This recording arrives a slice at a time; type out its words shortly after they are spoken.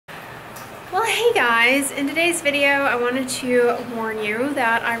Well, hey guys, in today's video I wanted to warn you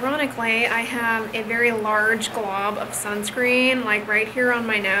that ironically I have a very large glob of sunscreen like right here on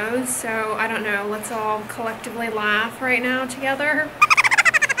my nose, so I don't know, let's all collectively laugh right now together.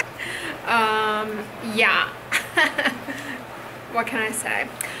 Yeah. What can I say?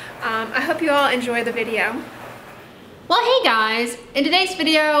 I hope you all enjoy the video. Well, hey guys, in today's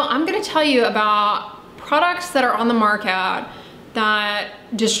video I'm going to tell you about products that are on the market that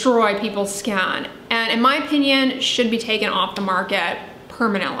destroy people's skin and in my opinion should be taken off the market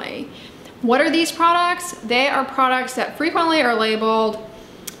permanently. What are these products? They are products that frequently are labeled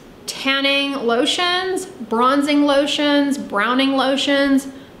tanning lotions, bronzing lotions, browning lotions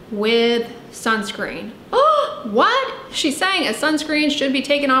with sunscreen. Oh, what? She's saying a sunscreen should be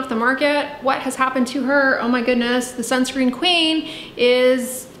taken off the market? What has happened to her? Oh my goodness, the sunscreen queen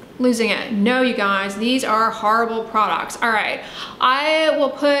is losing it. No, you guys, these are horrible products. All right, I will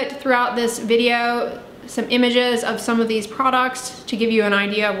put throughout this video some images of some of these products to give you an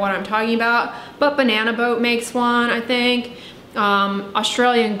idea of what I'm talking about. But Banana Boat makes one, I think.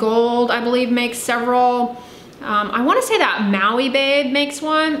 Australian Gold, I believe, makes several. I want to say that Maui Babe makes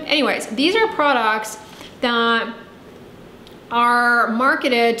one. Anyways, these are products that are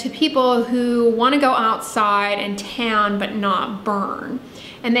marketed to people who want to go outside and tan but not burn.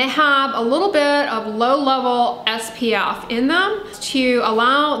 And they have a little bit of low-level SPF in them to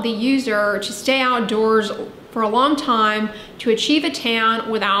allow the user to stay outdoors for a long time to achieve a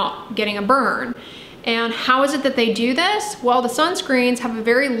tan without getting a burn. And how is it that they do this? Well, the sunscreens have a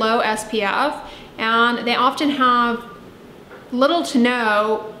very low SPF and they often have little to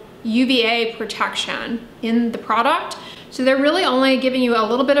no UVA protection in the product. So they're really only giving you a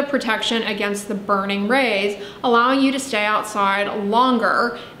little bit of protection against the burning rays, allowing you to stay outside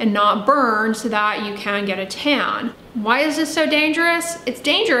longer and not burn so that you can get a tan. Why is this so dangerous? It's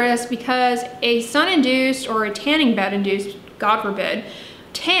dangerous because a sun-induced or a tanning bed-induced, God forbid,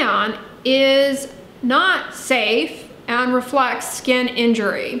 tan is not safe and reflects skin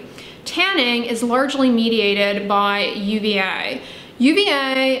injury. Tanning is largely mediated by UVA.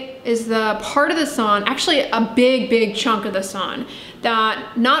 UVA is the part of the sun, actually a big chunk of the sun,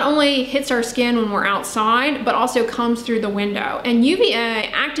 that not only hits our skin when we're outside, but also comes through the window. And UVA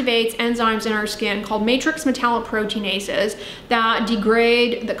activates enzymes in our skin called matrix metalloproteinases that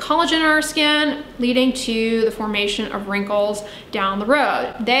degrade the collagen in our skin, leading to the formation of wrinkles down the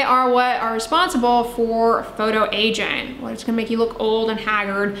road. They are what are responsible for photoaging, what's gonna make you look old and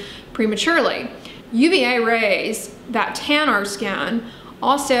haggard prematurely. UVA rays that tan our skin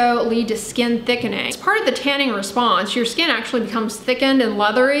also lead to skin thickening. As part of the tanning response, your skin actually becomes thickened and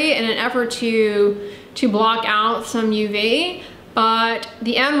leathery in an effort to block out some UV, but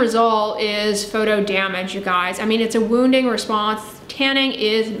the end result is photo damage, you guys. I mean, it's a wounding response. Tanning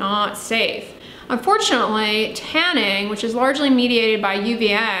is not safe. Unfortunately, tanning, which is largely mediated by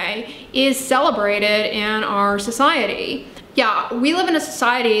UVA, is celebrated in our society. Yeah, we live in a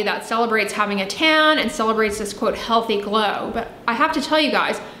society that celebrates having a tan and celebrates this quote healthy glow, but I have to tell you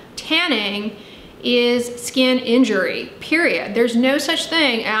guys, tanning is skin injury, period. There's no such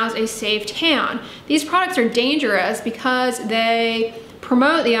thing as a safe tan. These products are dangerous because they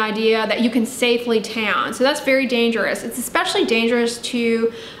promote the idea that you can safely tan. So that's very dangerous. It's especially dangerous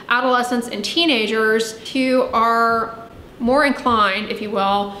to adolescents and teenagers who are more inclined, if you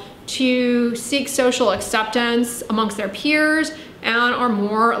will, to seek social acceptance amongst their peers and are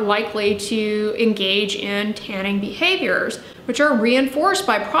more likely to engage in tanning behaviors, which are reinforced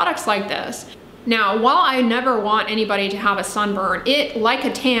by products like this. Now, while I never want anybody to have a sunburn, it, like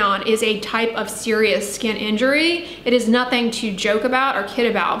a tan, is a type of serious skin injury. It is nothing to joke about or kid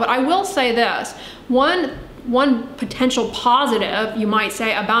about, but I will say this. One potential positive, you might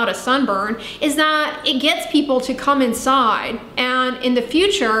say, about a sunburn is that it gets people to come inside, and in the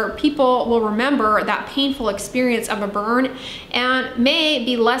future people will remember that painful experience of a burn and may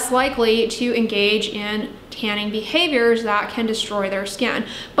be less likely to engage in tanning behaviors that can destroy their skin.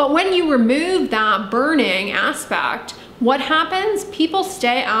 But when you remove that burning aspect, what happens? People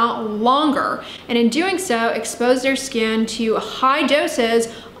stay out longer, and in doing so expose their skin to high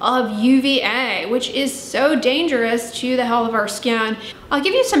doses of UVA, which is so dangerous to the health of our skin. I'll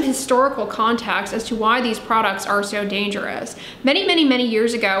give you some historical context as to why these products are so dangerous. Many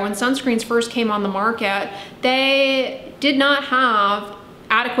years ago, when sunscreens first came on the market, they did not have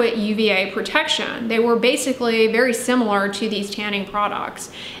adequate UVA protection. They were basically very similar to these tanning products.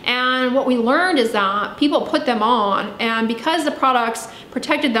 And what we learned is that people put them on, and because the products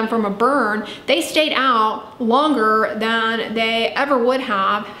protected them from a burn, they stayed out longer than they ever would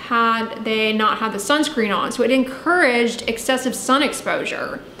have had they not had the sunscreen on. So it encouraged excessive sun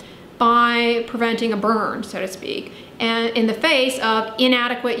exposure. by preventing a burn, so to speak, and in the face of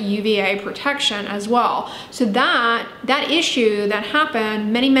inadequate UVA protection as well. So that issue that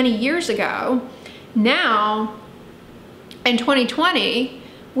happened many, many years ago, now in 2020,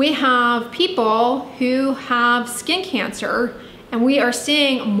 we have people who have skin cancer, and we are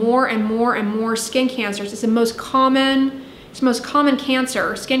seeing more and more and more skin cancers. It's the most common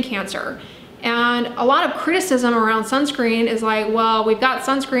cancer, skin cancer. And a lot of criticism around sunscreen is like, well, we've got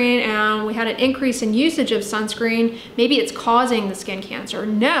sunscreen and we had an increase in usage of sunscreen. Maybe it's causing the skin cancer.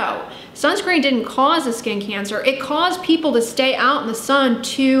 No, sunscreen didn't cause the skin cancer. It caused people to stay out in the sun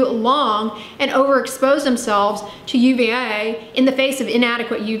too long and overexpose themselves to UVA in the face of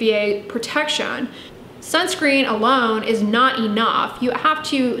inadequate UVA protection. Sunscreen alone is not enough. You have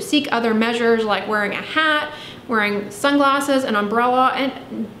to seek other measures like wearing a hat, wearing sunglasses, an umbrella,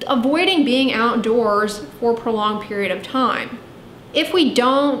 and avoiding being outdoors for a prolonged period of time. If we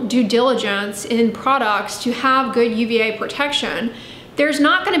don't do diligence in products to have good UVA protection, there's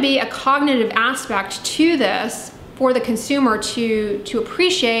not going to be a cognitive aspect to this for the consumer to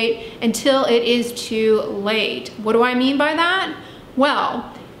appreciate until it is too late. What do I mean by that?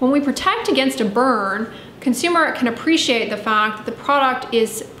 Well, when we protect against a burn, consumer can appreciate the fact that the product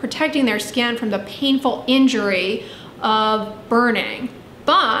is protecting their skin from the painful injury of burning.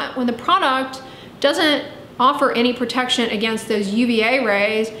 But when the product doesn't offer any protection against those UVA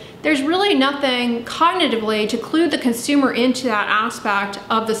rays, there's really nothing cognitively to clue the consumer into that aspect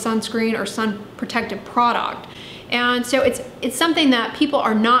of the sunscreen or sun protective product. And so it's something that people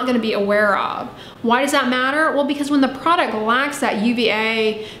are not going to be aware of. Why does that matter? Well, because when the product lacks that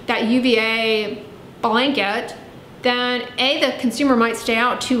UVA blanket, then A, the consumer might stay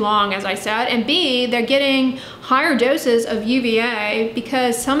out too long, as I said, and B, they're getting higher doses of UVA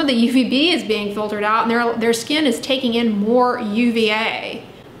because some of the UVB is being filtered out and their skin is taking in more UVA.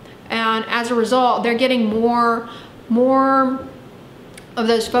 And as a result, they're getting more of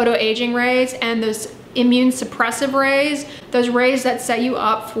those photoaging rays and those immune suppressive rays, those rays that set you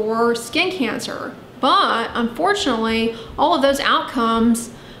up for skin cancer. But unfortunately, all of those outcomes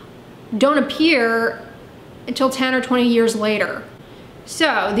don't appear until 10 or 20 years later.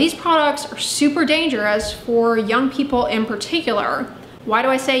 So these products are super dangerous for young people in particular. Why do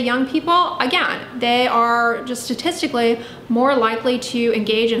I say young people? Again, they are just statistically more likely to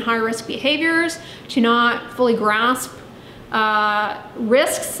engage in high-risk behaviors, to not fully grasp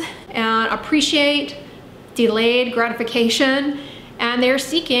risks and appreciate delayed gratification, and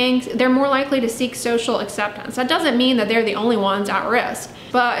they're more likely to seek social acceptance. That doesn't mean that they're the only ones at risk,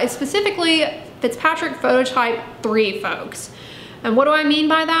 but it's specifically Fitzpatrick Phototype 3 folks. And what do I mean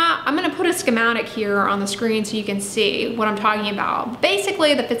by that? I'm gonna put a schematic here on the screen so you can see what I'm talking about.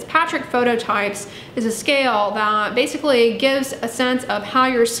 Basically, the Fitzpatrick Phototypes is a scale that basically gives a sense of how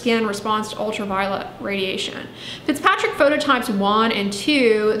your skin responds to ultraviolet radiation. Fitzpatrick Phototypes 1 and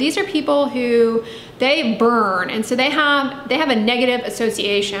 2, these are people who they burn, and so they have a negative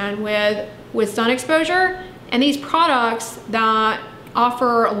association with sun exposure, and these products that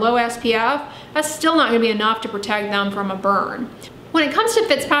offer low SPF, that's still not gonna be enough to protect them from a burn. When it comes to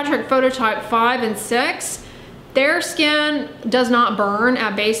Fitzpatrick Phototype 5 and 6, their skin does not burn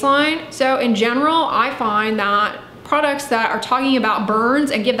at baseline. So in general, I find that products that are talking about burns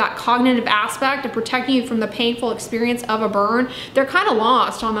and give that cognitive aspect of protecting you from the painful experience of a burn, they're kind of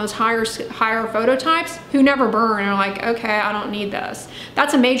lost on those higher phototypes who never burn and are like, okay, I don't need this.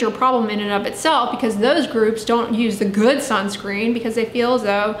 That's a major problem in and of itself, because those groups don't use the good sunscreen because they feel as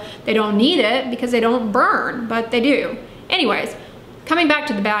though they don't need it because they don't burn, but they do. Anyways, coming back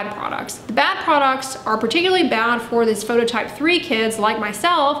to the bad products. The bad products are particularly bad for these Phototype 3 kids like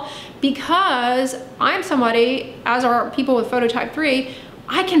myself, because I'm somebody, as are people with Phototype 3,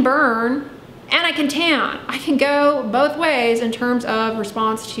 I can burn and I can tan. I can go both ways in terms of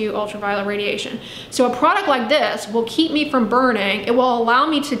response to ultraviolet radiation. So a product like this will keep me from burning, it will allow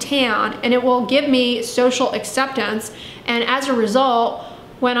me to tan, and it will give me social acceptance. And as a result,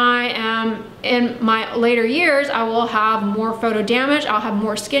 when I am in my later years, I will have more photo damage, I'll have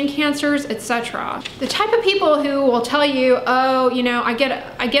more skin cancers, etc. The type of people who will tell you, oh, you know, I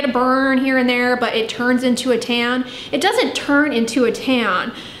get a burn here and there, but it turns into a tan. It doesn't turn into a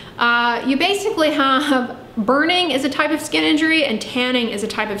tan. You basically have burning is a type of skin injury and tanning is a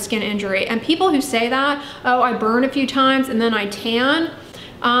type of skin injury. And people who say that, oh, I burn a few times and then I tan,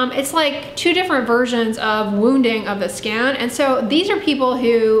 it's like two different versions of wounding of the skin. And so these are people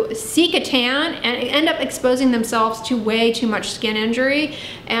who seek a tan and end up exposing themselves to way too much skin injury.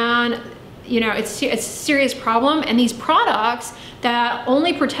 And you know, it's a serious problem. And these products that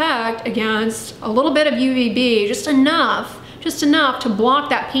only protect against a little bit of UVB, just enough just enough to block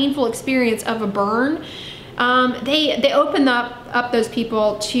that painful experience of a burn, they open up those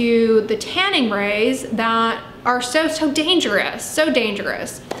people to the tanning rays that are so dangerous, so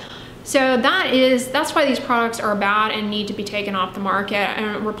dangerous. So that's why these products are bad and need to be taken off the market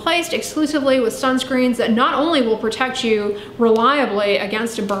and replaced exclusively with sunscreens that not only will protect you reliably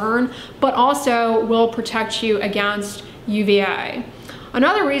against a burn, but also will protect you against UVA.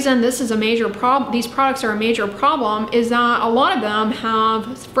 Another reason this is a major problem, these products are a major problem, is that a lot of them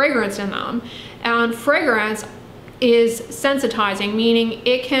have fragrance in them, and fragrance is sensitizing, meaning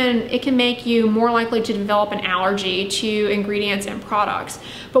it can make you more likely to develop an allergy to ingredients and products.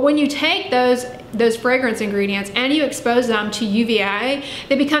 But when you take those fragrance ingredients and you expose them to UVA,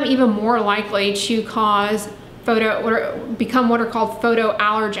 they become even more likely to cause become what are called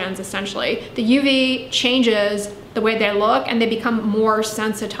photoallergens, essentially. The UV changes the way they look and they become more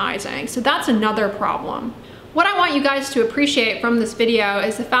sensitizing. So that's another problem. What I want you guys to appreciate from this video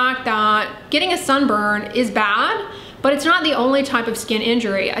is the fact that getting a sunburn is bad, but it's not the only type of skin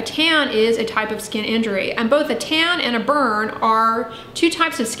injury. A tan is a type of skin injury, and both a tan and a burn are two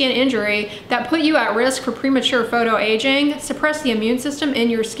types of skin injury that put you at risk for premature photoaging, suppress the immune system in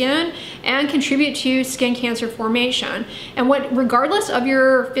your skin, and contribute to skin cancer formation. And regardless of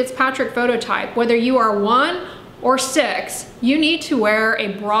your Fitzpatrick phototype, whether you are 1 or 6, you need to wear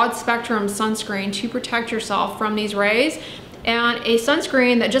a broad spectrum sunscreen to protect yourself from these rays. And a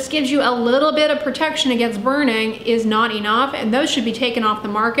sunscreen that just gives you a little bit of protection against burning is not enough, and those should be taken off the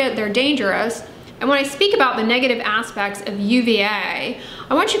market. They're dangerous. And when I speak about the negative aspects of UVA,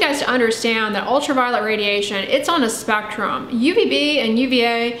 I want you guys to understand that ultraviolet radiation, it's on a spectrum. UVB and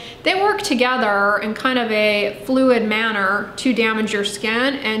UVA, they work together in kind of a fluid manner to damage your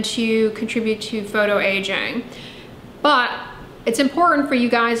skin and to contribute to photoaging. But it's important for you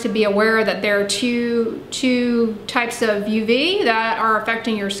guys to be aware that there are two types of UV that are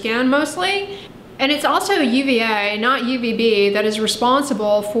affecting your skin mostly. And it's also UVA, not UVB, that is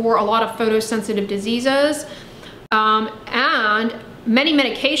responsible for a lot of photosensitive diseases and many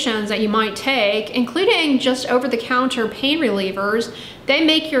medications that you might take, including just over-the-counter pain relievers. They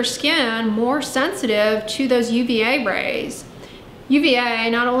make your skin more sensitive to those UVA rays. UVA,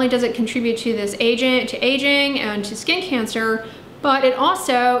 not only does it contribute to aging and to skin cancer, but it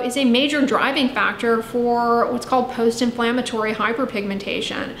also is a major driving factor for what's called post-inflammatory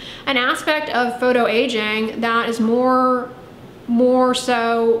hyperpigmentation, an aspect of photoaging that is more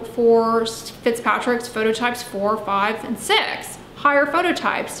so for Fitzpatrick's phototypes 4, 5, and 6. Higher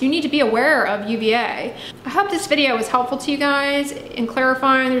phototypes, you need to be aware of UVA. I hope this video was helpful to you guys in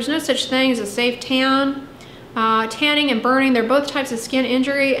clarifying there's no such thing as a safe tan. Tanning and burning, they're both types of skin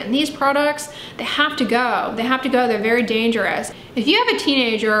injury, and these products, they have to go. They have to go, they're very dangerous. If you have a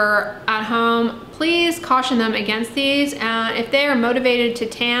teenager at home, please caution them against these, and if they are motivated to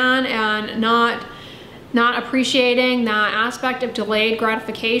tan and not appreciating that aspect of delayed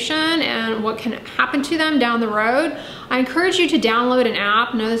gratification and what can happen to them down the road, I encourage you to download an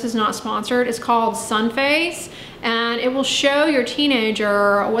app. No, this is not sponsored. It's called Sunface, and it will show your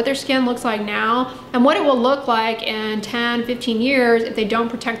teenager what their skin looks like now and what it will look like in 10, 15 years if they don't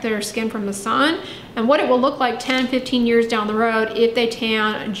protect their skin from the sun, and what it will look like 10, 15 years down the road if they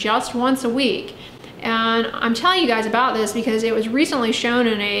tan just once a week. And I'm telling you guys about this because it was recently shown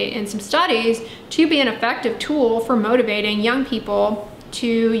in some studies to be an effective tool for motivating young people to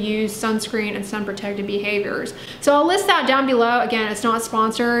use sunscreen and sun protected behaviors. So I'll list that down below. Again, it's not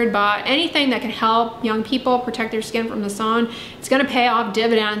sponsored, but anything that can help young people protect their skin from the sun, it's gonna pay off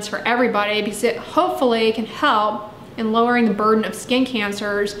dividends for everybody because it hopefully can help in lowering the burden of skin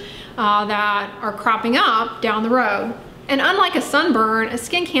cancers that are cropping up down the road. And unlike a sunburn, a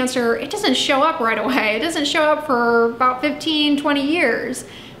skin cancer, it doesn't show up right away. It doesn't show up for about 15, 20 years.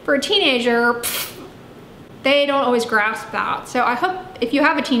 For a teenager, they don't always grasp that. So I hope if you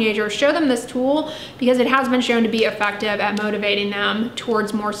have a teenager, show them this tool because it has been shown to be effective at motivating them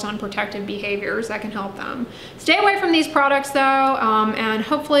towards more sun protective behaviors that can help them. Stay away from these products though, and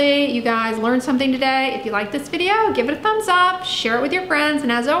hopefully you guys learned something today. If you like this video, give it a thumbs up, share it with your friends,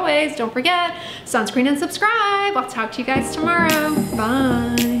 and as always, don't forget, sunscreen and subscribe. I'll talk to you guys tomorrow.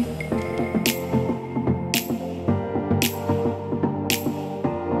 Bye.